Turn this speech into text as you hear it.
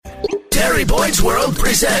Terry Boyd's World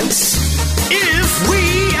presents If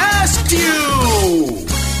We Asked You.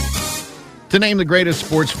 To name the greatest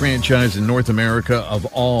sports franchise in North America of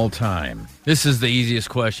all time. This is the easiest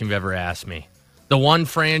question you've ever asked me. The one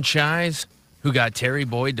franchise who got Terry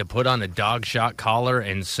Boyd to put on a dog shot collar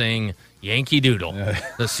and sing Yankee Doodle.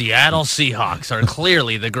 The Seattle Seahawks are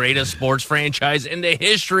clearly the greatest sports franchise in the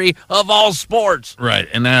history of all sports. Right,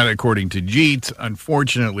 and that, according to Jeets,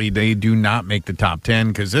 unfortunately, they do not make the top 10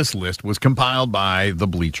 because this list was compiled by the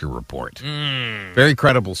Bleacher Report. Very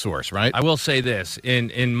credible source, right? I will say this.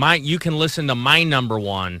 In my, you can listen to my number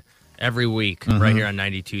one every week right here on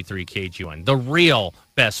 92.3 KGUN. The real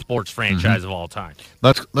best sports franchise of all time.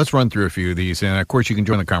 Let's run through a few of these, and of course you can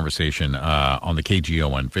join the conversation on the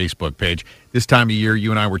KGON Facebook page. This time of year, you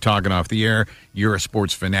and I were talking off the air. You're a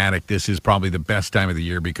sports fanatic. This is probably the best time of the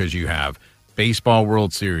year because you have baseball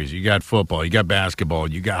World Series, you got football, you got basketball,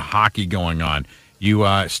 you got hockey going on. You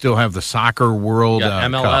still have the soccer world. You got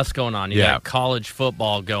MLS Cup. going on. You got college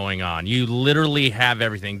football going on. You literally have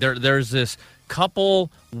everything. There's this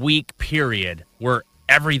couple-week period where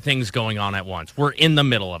everything's going on at once. We're in the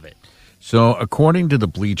middle of it. So, according to the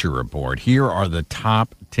Bleacher Report, here are the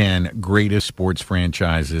top 10 greatest sports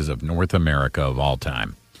franchises of North America of all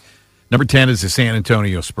time. Number 10 is the San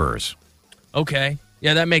Antonio Spurs. Okay.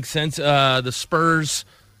 Yeah, that makes sense. The Spurs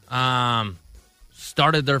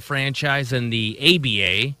started their franchise in the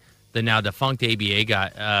ABA. The now defunct ABA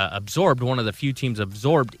got absorbed, one of the few teams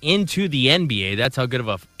absorbed into the NBA. That's how good of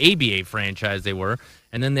a ABA franchise they were.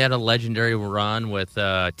 And then they had a legendary run with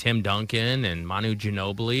Tim Duncan and Manu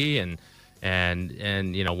Ginobili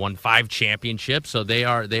and you know, won 5 championships. So they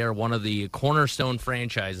are one of the cornerstone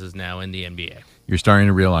franchises now in the NBA. You're starting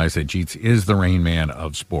to realize that Jeets is the Rain Man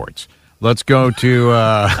of sports. Let's go to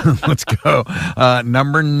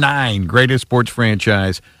number 9, greatest sports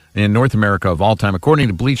franchise in North America of all time. According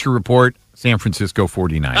to Bleacher Report, San Francisco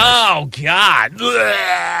 49ers. Oh, God.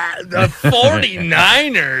 The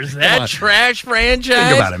 49ers, that trash franchise.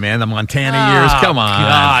 Think about it, man. The Montana years. Come on.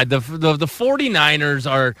 God, the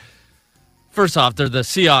 49ers are, first off, they're the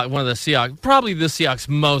Seahawks, one of the Seahawks, probably the Seahawks'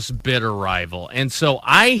 most bitter rival. And so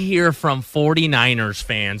I hear from 49ers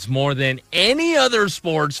fans more than any other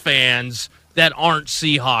sports fans that aren't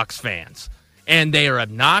Seahawks fans. And they are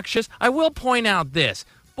obnoxious. I will point out this.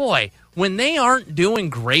 Boy, when they aren't doing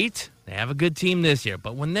great, they have a good team this year,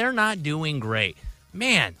 but when they're not doing great,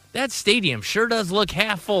 man, that stadium sure does look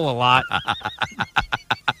half full a lot. All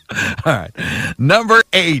right. Number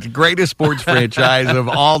 8, greatest sports franchise of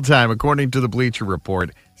all time, according to the Bleacher Report,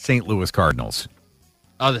 St. Louis Cardinals.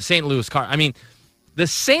 Oh, the St. Louis Cardinals. I mean, the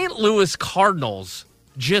St. Louis Cardinals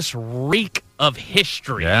just reek of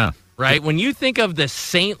history. Yeah. Right? When you think of the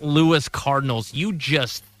St. Louis Cardinals, you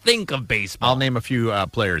just think of baseball. I'll name a few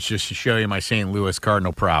players just to show you my St. Louis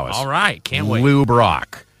Cardinal prowess. All right. Can't wait. Lou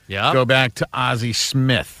Brock. Yeah. Go back to Ozzie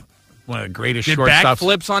Smith, one of the greatest Did shortstops.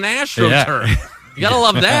 backflips on AstroTurf. Yeah. You got to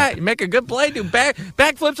love that. You make a good play, do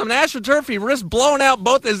backflips on AstroTurf. He risks blowing out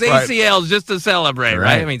both his ACLs just to celebrate,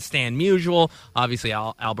 right? I mean, Stan Musial, obviously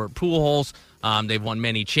Albert Pujols. They've won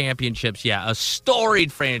many championships. Yeah, a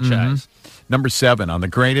storied franchise. Number 7 on the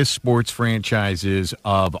greatest sports franchises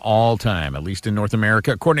of all time, at least in North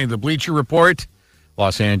America, according to the Bleacher Report,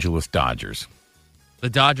 Los Angeles Dodgers. The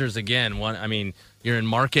Dodgers, again, you're in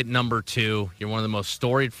market number 2. You're one of the most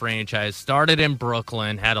storied franchises. Started in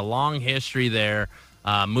Brooklyn, had a long history there,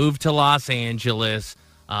 moved to Los Angeles.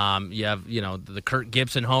 You have, the Kirk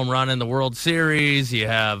Gibson home run in the World Series. You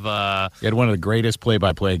have... you had one of the greatest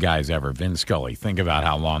play-by-play guys ever, Vin Scully. Think about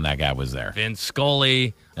how long that guy was there. Vin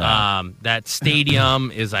Scully. That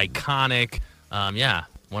stadium is iconic.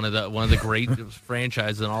 One of the great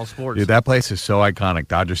franchises in all sports. Dude, that place is so iconic.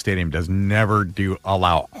 Dodger Stadium does never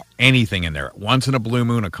allow anything in there. Once in a blue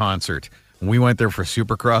moon, a concert. When we went there for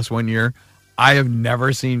Supercross one year, I have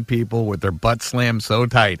never seen people with their butt slammed so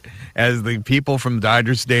tight as the people from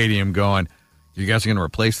Dodger Stadium going, you guys are going to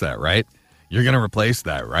replace that, right? You're going to replace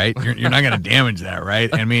that, right? You're not going to damage that,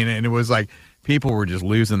 right? I mean, and it was like people were just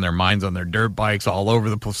losing their minds on their dirt bikes all over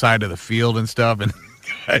the side of the field and stuff. And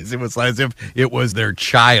guys, it was as if it was their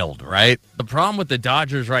child, right? The problem with the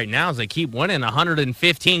Dodgers right now is they keep winning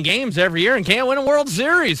 115 games every year and can't win a World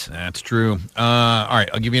Series. That's true. All right,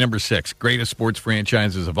 I'll give you number 6. Greatest sports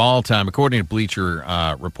franchises of all time, according to Bleacher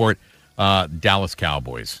Report, Dallas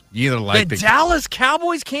Cowboys. You either like the Dallas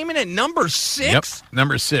Cowboys came in at number 6? Yep,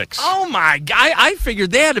 number 6. Oh, my God. I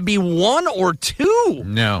figured they had to be 1 or 2.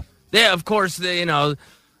 No. They, of course,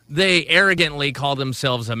 They arrogantly call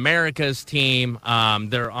themselves America's team.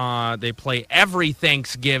 They play every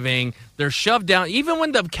Thanksgiving. They're shoved down. Even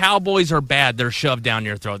when the Cowboys are bad, they're shoved down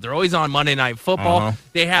your throat. They're always on Monday Night Football.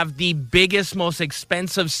 They have the biggest, most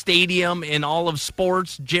expensive stadium in all of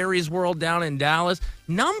sports, Jerry's World down in Dallas.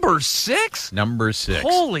 Number 6? Number 6.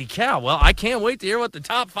 Holy cow. Well, I can't wait to hear what the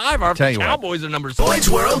top 5 are. The Cowboys are number 6. Boyd's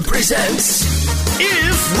World presents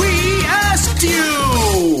If We Asked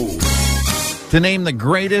You. To name the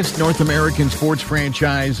greatest North American sports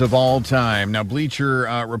franchise of all time. Now, Bleacher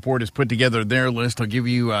Report has put together their list. I'll give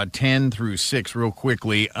you 10 through 6 real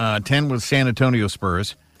quickly. 10 was San Antonio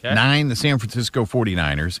Spurs. Okay. 9, the San Francisco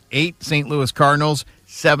 49ers. 8, St. Louis Cardinals.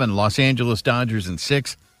 7, Los Angeles Dodgers. And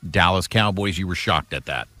 6, Dallas Cowboys. You were shocked at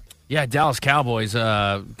that. Yeah, Dallas Cowboys,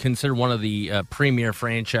 considered one of the premier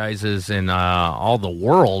franchises in all the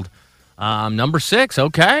world. Number 6,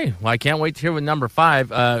 okay. Well, I can't wait to hear what number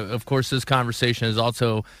 5. Of course, this conversation is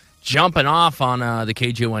also jumping off on the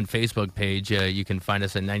KGON Facebook page. You can find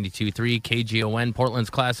us at 92.3 KGON,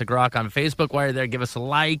 Portland's Classic Rock on Facebook. While you're there, give us a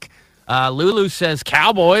like. Lulu says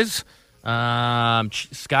Cowboys.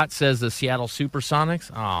 Scott says the Seattle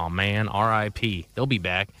Supersonics. Oh, man, R.I.P. They'll be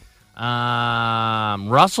back.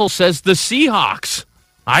 Russell says the Seahawks.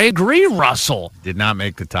 I agree, Russell. Did not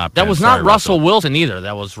make the top 10. That was not Russell Wilson either.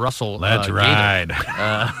 That was Russell. Let's ride.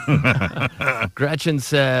 Gretchen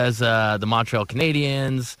says the Montreal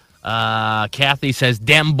Canadiens. Kathy says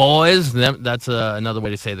dem boys. That's another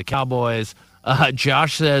way to say the Cowboys.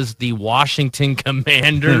 Josh says the Washington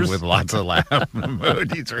Commanders. With lots of laugh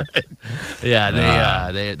emojis, right?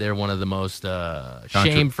 Yeah, they're one of the most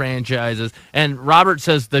shame franchises. And Robert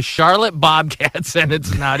says the Charlotte Bobcats, and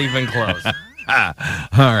it's not even close. All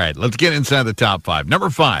right, let's get inside the top 5. Number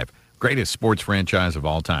 5, greatest sports franchise of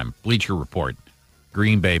all time. Bleacher Report,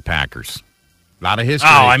 Green Bay Packers. A lot of history.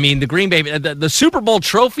 Oh, I mean, the Green Bay, the Super Bowl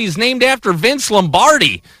trophy is named after Vince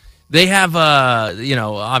Lombardi. They have,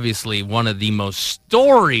 obviously one of the most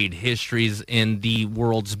storied histories in the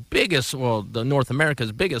world's biggest, the North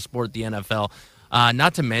America's biggest sport, the NFL.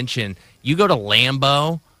 Not to mention, you go to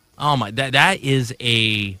Lambeau. Oh my, that is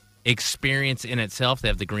a experience in itself. They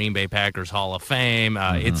have the Green Bay Packers Hall of Fame.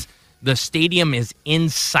 It's the stadium is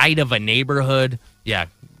inside of a neighborhood. Yeah,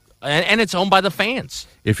 and it's owned by the fans.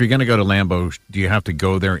 If you're going to go to Lambeau, do you have to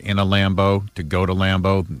go there in a Lambeau to go to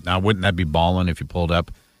Lambeau? Now, wouldn't that be balling if you pulled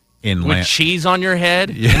up with cheese on your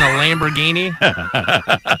head in a Lamborghini?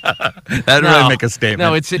 That'd really make a statement.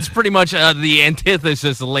 No, it's pretty much the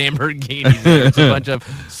antithesis of Lamborghinis. It's a bunch of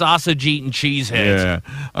sausage-eating cheeseheads. Yeah.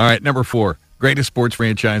 All right, number 4. Greatest sports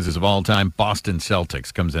franchises of all time, Boston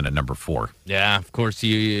Celtics comes in at number 4. Yeah, of course,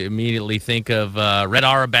 you immediately think of Red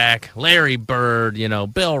Auerbach, Larry Bird,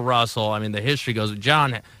 Bill Russell. I mean, the history goes,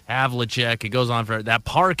 John Havlicek, it goes on for that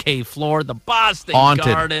parquet floor, the Boston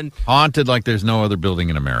Garden. Haunted like there's no other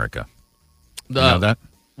building in America. You know that?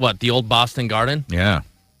 What, the old Boston Garden? Yeah.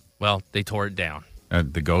 Well, they tore it down.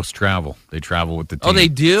 The ghosts travel. They travel with the team. Oh, they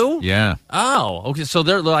do? Yeah. Oh, okay. So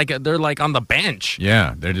they're like on the bench.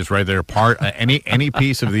 Yeah, they're just right there. Part any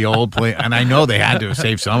piece of the old play, and I know they had to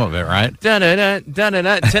save some of it, right?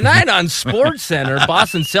 Tonight on Sports Center,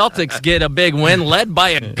 Boston Celtics get a big win, led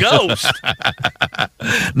by a ghost.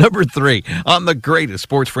 Number 3 on the greatest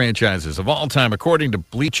sports franchises of all time, according to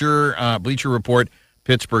Bleacher Report,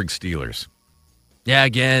 Pittsburgh Steelers. Yeah,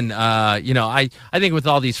 again, I think with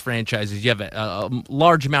all these franchises, you have a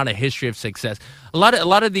large amount of history of success. A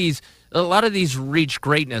lot of these reach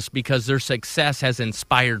greatness because their success has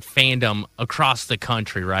inspired fandom across the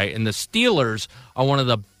country, right? And the Steelers are one of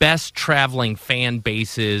the best traveling fan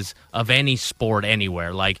bases of any sport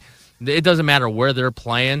anywhere. Like, it doesn't matter where they're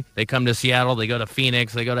playing. They come to Seattle, they go to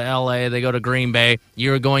Phoenix, they go to L.A., they go to Green Bay.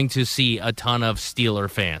 You're going to see a ton of Steeler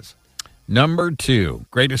fans. Number 2,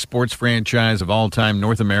 greatest sports franchise of all time,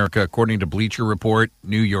 North America, according to Bleacher Report,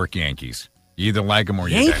 New York Yankees. You either like them or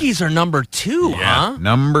you don't. Yankees are number 2, huh?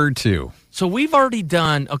 Number 2. So we've already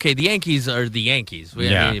done, the Yankees are the Yankees.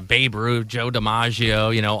 I mean, Babe Ruth, Joe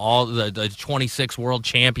DiMaggio, all the 26 World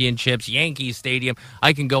Championships, Yankee Stadium.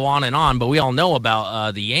 I can go on and on, but we all know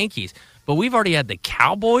about the Yankees. But we've already had the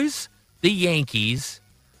Cowboys, the Yankees,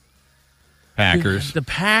 Packers, the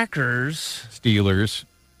Packers, Steelers,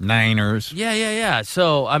 Niners. Yeah.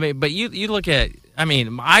 So, I mean, but you look at,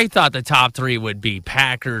 I thought the top 3 would be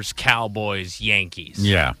Packers, Cowboys, Yankees.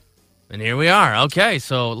 Yeah. And here we are. Okay,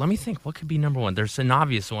 so let me think. What could be number 1? There's an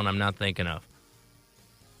obvious one I'm not thinking of.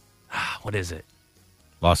 What is it?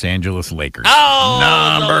 Los Angeles Lakers.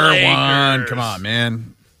 Oh, number 1. Come on,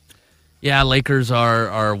 man. Yeah, Lakers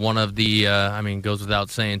are one of the, goes without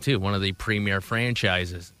saying, too, one of the premier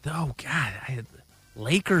franchises. Oh, God,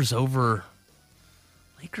 Lakers over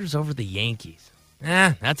Lakers over the Yankees.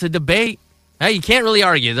 That's a debate. Hey, you can't really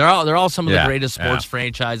argue. They're all some of the greatest sports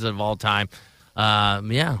franchises of all time.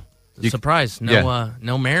 Surprise.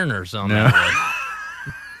 No Mariners on that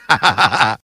list.